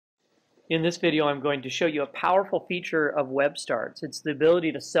In this video, I'm going to show you a powerful feature of WebStarts. It's the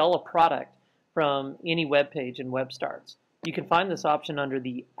ability to sell a product from any web page in WebStarts. You can find this option under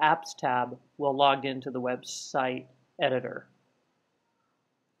the Apps tab while logged into the website editor.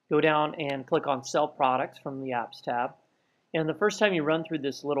 Go down and click on Sell Products from the Apps tab. And the first time you run through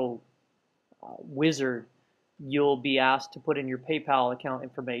this little wizard, you'll be asked to put in your PayPal account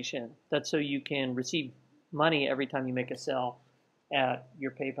information. That's so you can receive money every time you make a sale at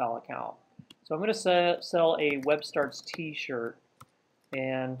your PayPal account. So I'm going to sell a WebStarts t-shirt,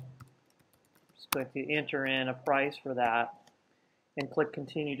 and I'm just going to enter in a price for that and click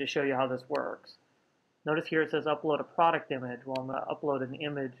continue to show you how this works. Notice here it says upload a product image. Well, I'm going to upload an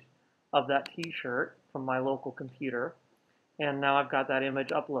image of that t-shirt from my local computer, and now I've got that image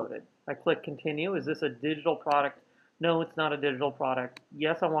uploaded. I click continue. Is this a digital product? No, it's not a digital product.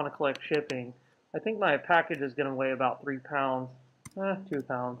 Yes, I want to click shipping. I think my package is going to weigh about 3 pounds. 2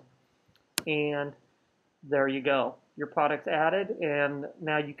 pounds, and there you go. Your product's added, and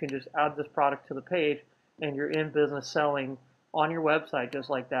now you can just add this product to the page, and you're in business selling on your website just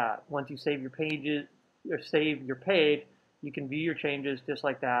like that. Once you save your pages or save your page, you can view your changes just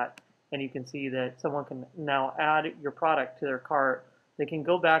like that, and you can see that someone can now add your product to their cart. They can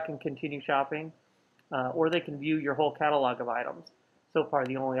go back and continue shopping, or they can view your whole catalog of items. So far,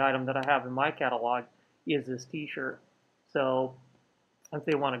 the only item that I have in my catalog is this t-shirt. So if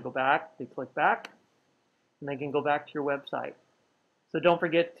they want to go back, they click back, and they can go back to your website. So don't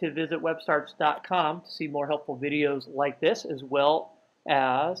forget to visit webstarts.com to see more helpful videos like this, as well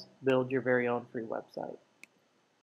as build your very own free website.